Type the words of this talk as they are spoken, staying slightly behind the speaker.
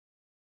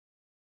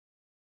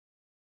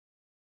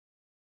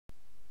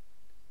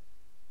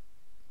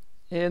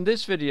In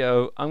this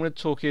video, I'm going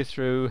to talk you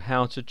through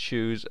how to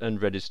choose and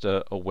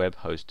register a web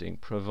hosting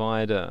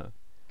provider.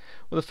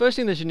 Well, the first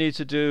thing that you need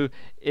to do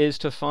is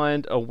to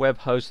find a web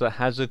host that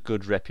has a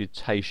good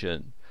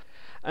reputation.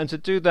 And to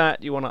do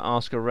that, you want to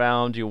ask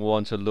around, you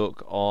want to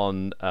look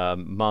on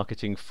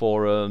marketing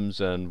forums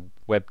and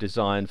web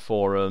design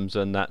forums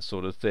and that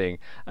sort of thing.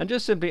 And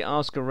just simply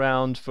ask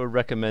around for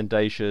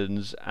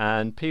recommendations,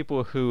 and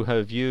people who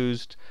have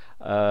used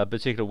a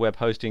particular web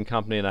hosting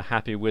company and are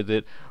happy with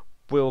it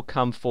will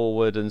come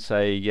forward and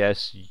say,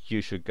 yes,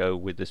 you should go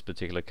with this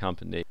particular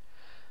company.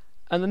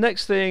 And the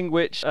next thing,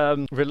 which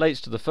relates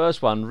to the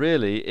first one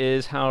really,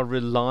 is how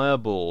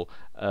reliable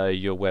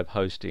your web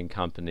hosting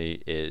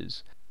company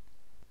is.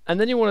 And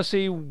then you want to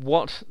see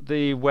what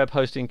the web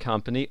hosting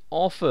company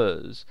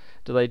offers.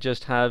 Do they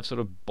just have sort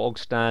of bog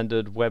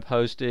standard web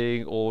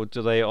hosting, or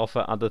do they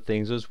offer other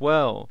things as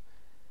well?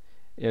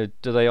 Do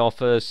they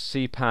offer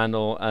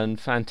cPanel and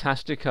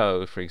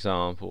Fantastico, for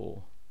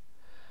example?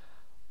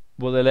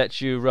 Will they let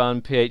you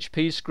run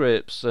PHP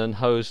scripts and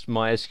host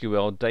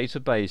MySQL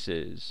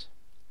databases?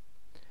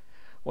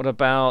 What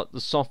about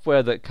the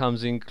software that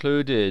comes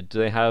included? Do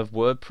they have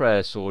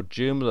WordPress or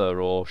Joomla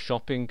or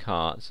shopping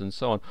carts and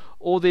so on?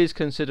 All these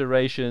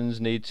considerations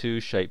need to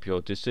shape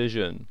your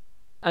decision.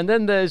 And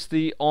then there's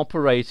the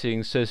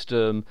operating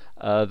system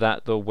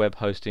that the web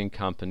hosting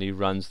company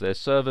runs their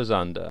servers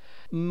under.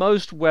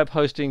 Most web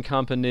hosting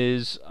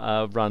companies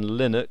run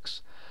Linux.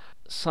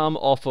 Some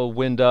offer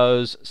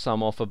Windows,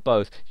 some offer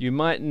both. You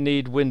might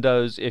need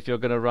Windows if you're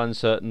going to run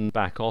certain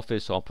back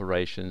office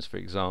operations, for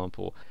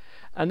example.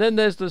 And then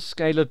there's the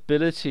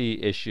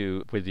scalability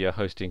issue with your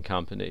hosting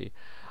company.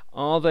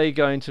 Are they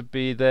going to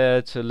be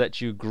there to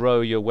let you grow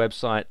your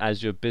website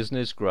as your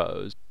business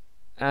grows?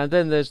 And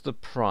then there's the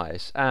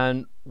price.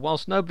 And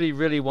whilst nobody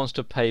really wants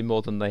to pay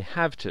more than they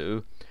have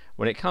to,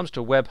 when it comes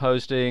to web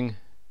hosting,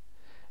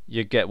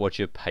 you get what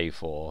you pay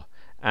for.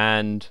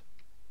 And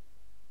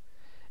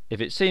if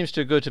it seems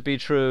too good to be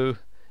true,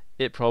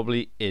 it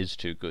probably is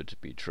too good to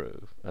be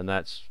true. And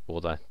that's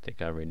all I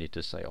think I really need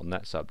to say on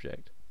that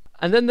subject.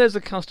 And then there's the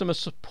customer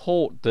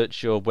support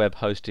that your web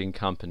hosting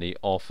company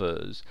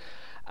offers.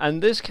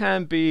 And this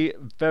can be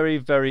very,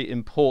 very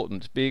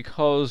important,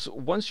 because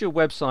once your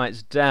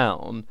website's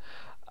down,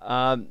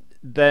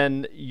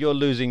 then you're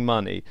losing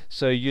money.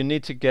 So you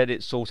need to get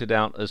it sorted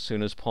out as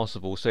soon as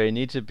possible. So you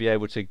need to be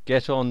able to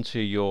get onto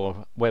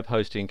your web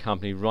hosting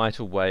company right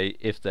away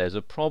if there's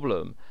a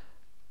problem.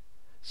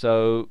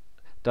 So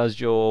does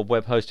your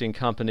web hosting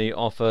company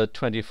offer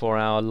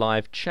 24-hour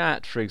live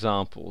chat, for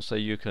example, so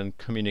you can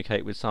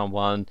communicate with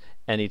someone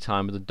any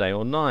time of the day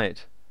or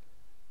night?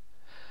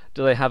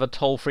 Do they have a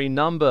toll-free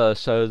number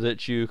so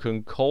that you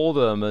can call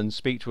them and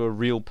speak to a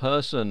real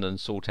person and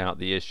sort out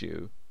the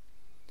issue?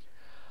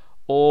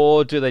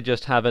 Or do they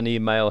just have an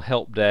email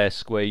help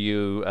desk where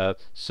you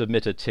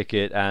submit a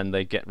ticket and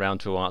they get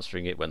round to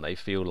answering it when they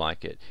feel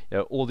like it?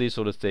 All these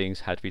sort of things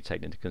had to be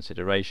taken into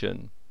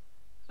consideration.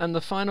 And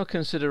the final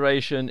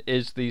consideration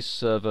is the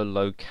server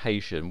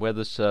location, where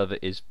the server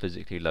is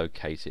physically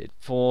located.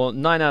 For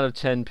 9 out of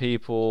 10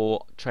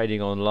 people trading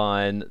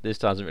online, this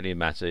doesn't really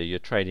matter. You're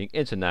trading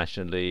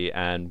internationally,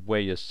 and where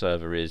your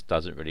server is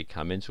doesn't really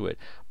come into it.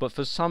 But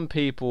for some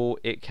people,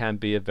 it can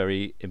be a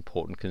very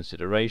important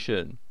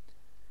consideration.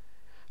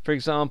 For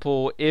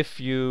example, if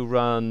you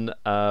run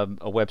a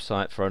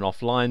website for an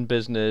offline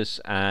business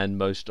and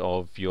most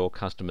of your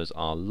customers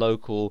are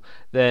local,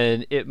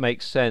 then it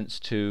makes sense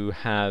to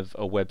have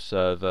a web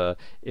server,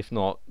 if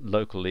not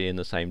locally in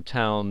the same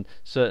town,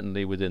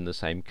 certainly within the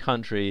same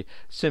country,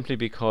 simply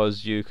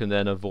because you can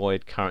then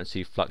avoid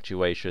currency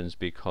fluctuations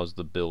because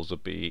the bills will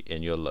be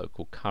in your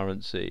local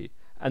currency.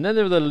 And then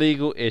there are the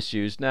legal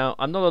issues. Now,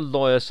 I'm not a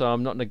lawyer, so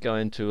I'm not going to go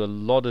into a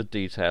lot of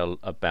detail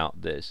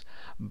about this,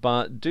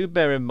 but do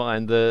bear in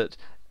mind that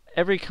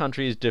every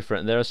country is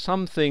different. There are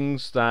some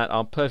things that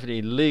are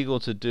perfectly legal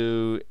to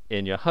do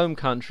in your home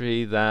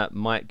country that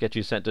might get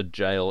you sent to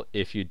jail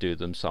if you do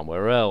them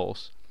somewhere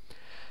else.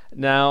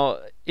 Now,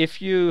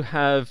 if you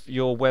have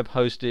your web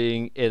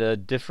hosting in a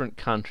different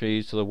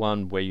country to the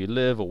one where you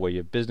live or where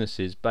your business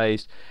is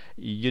based,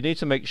 you need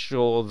to make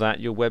sure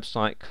that your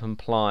website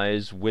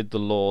complies with the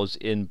laws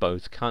in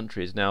both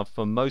countries. Now,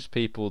 for most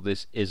people,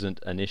 this isn't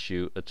an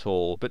issue at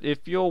all. But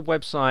if your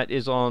website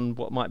is on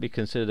what might be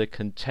considered a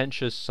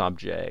contentious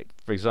subject,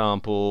 for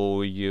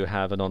example, you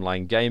have an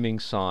online gaming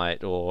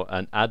site or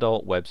an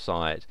adult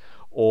website,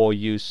 or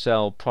you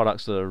sell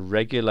products that are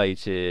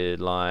regulated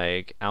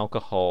like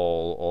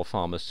alcohol or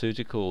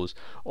pharmaceuticals,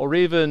 or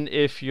even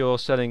if you're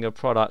selling a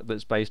product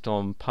that's based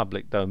on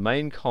public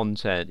domain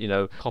content,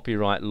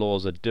 copyright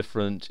laws are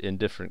different in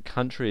different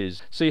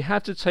countries. So you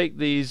have to take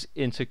these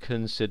into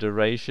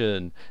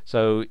consideration.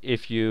 So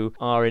if you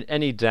are in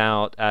any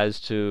doubt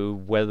as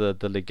to whether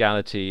the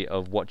legality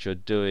of what you're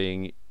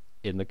doing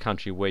in the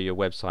country where your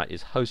website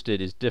is hosted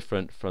is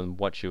different from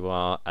what you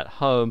are at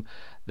home,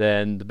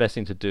 then the best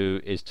thing to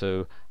do is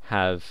to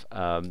have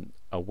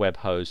a web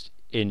host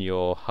in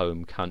your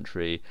home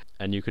country,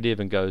 and you could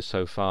even go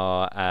so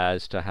far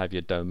as to have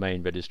your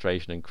domain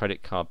registration and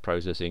credit card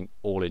processing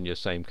all in your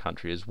same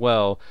country as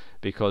well,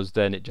 because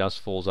then it just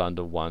falls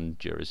under one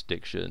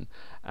jurisdiction,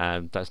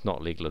 and that's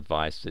not legal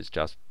advice, it's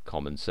just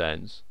common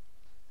sense.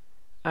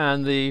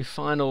 And the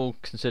final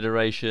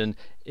consideration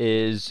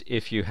is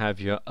if you have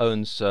your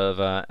own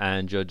server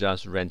and you're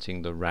just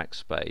renting the rack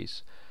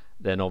space,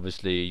 then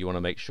obviously you want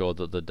to make sure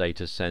that the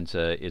data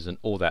center isn't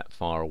all that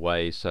far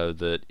away, so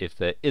that if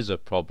there is a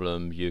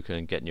problem you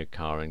can get in your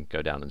car and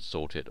go down and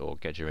sort it, or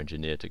get your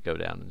engineer to go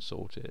down and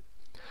sort it.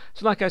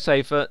 So like I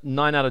say, for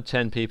 9 out of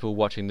 10 people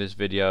watching this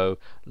video,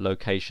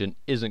 location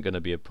isn't going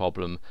to be a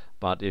problem,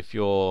 but if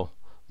you're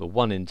the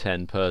 1 in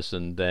 10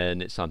 person,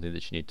 then it's something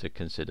that you need to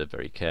consider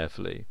very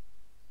carefully.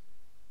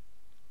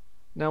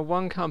 Now,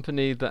 one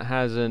company that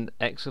has an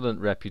excellent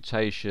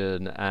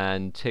reputation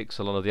and ticks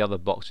a lot of the other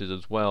boxes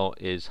as well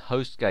is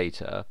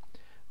HostGator,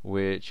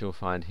 which you'll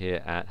find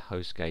here at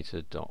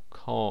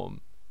hostgator.com.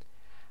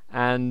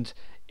 And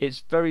it's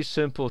very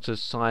simple to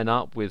sign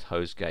up with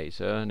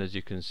HostGator, and as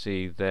you can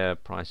see, their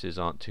prices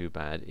aren't too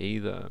bad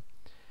either.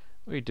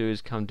 What you do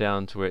is come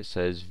down to where it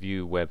says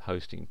View Web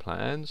Hosting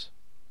Plans,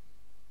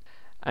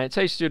 and it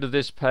takes you to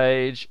this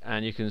page,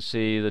 and you can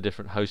see the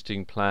different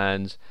hosting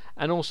plans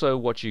and also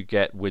what you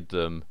get with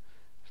them.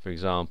 For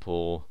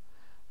example,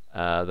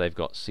 they've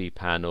got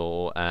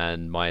cPanel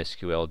and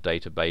MySQL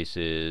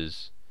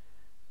databases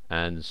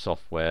and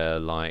software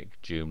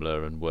like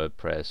Joomla and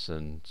WordPress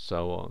and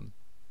so on.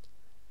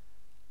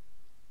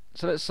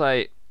 So let's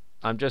say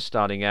I'm just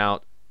starting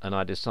out and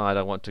I decide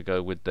I want to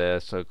go with their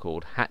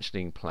so-called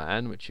hatchling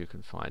plan, which you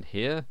can find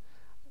here.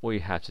 All you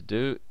have to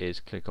do is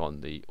click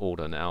on the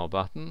Order Now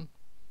button.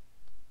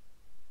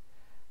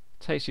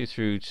 Takes you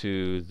through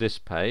to this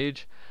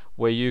page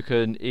where you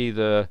can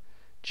either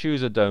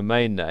choose a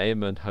domain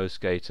name and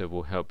HostGator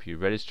will help you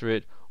register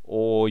it,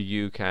 or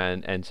you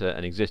can enter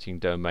an existing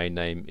domain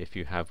name if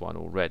you have one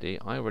already.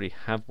 I already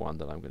have one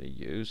that I'm going to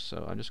use,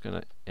 so I'm just going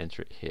to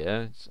enter it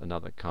here. It's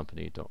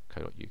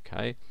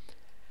anothercompany.co.uk,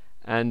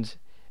 and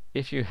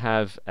if you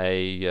have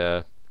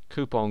a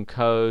coupon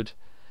code,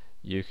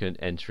 you can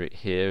enter it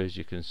here. As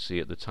you can see,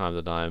 at the time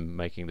that I'm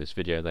making this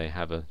video, they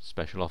have a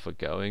special offer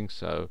going,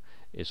 so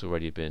it's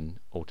already been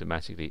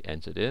automatically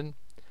entered in.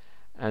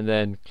 And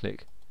then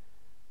click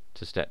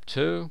to step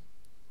 2,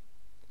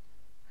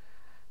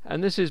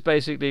 and this is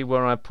basically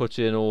where I put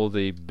in all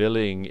the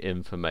billing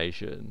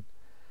information,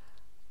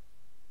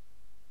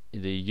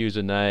 the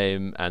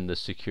username and the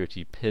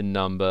security PIN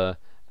number,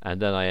 and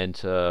then I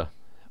enter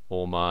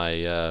all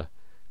my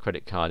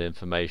credit card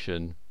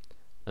information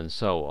and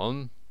so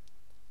on,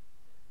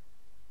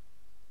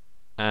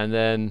 and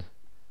then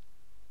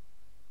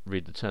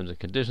read the terms and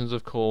conditions,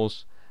 of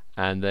course,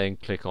 and then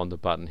click on the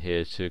button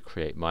here to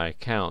create my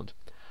account.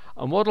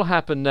 And what will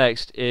happen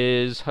next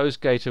is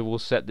HostGator will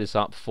set this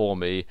up for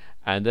me,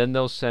 and then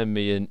they'll send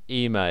me an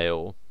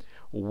email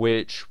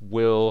which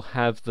will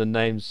have the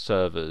name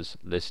servers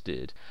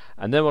listed,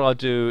 and then what I'll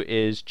do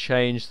is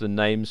change the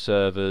name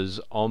servers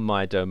on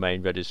my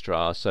domain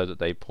registrar so that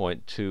they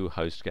point to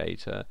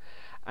HostGator,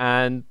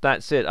 and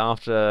that's it.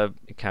 After,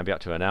 it can be up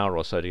to an hour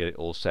or so to get it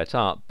all set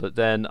up, but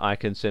then I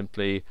can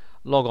simply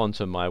log on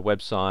to my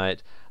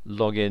website,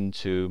 log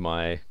into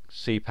my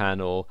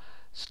cPanel,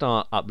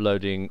 start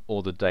uploading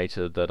all the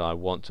data that I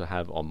want to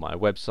have on my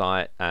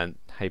website, and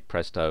hey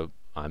presto,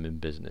 I'm in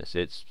business.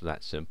 It's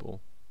that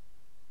simple.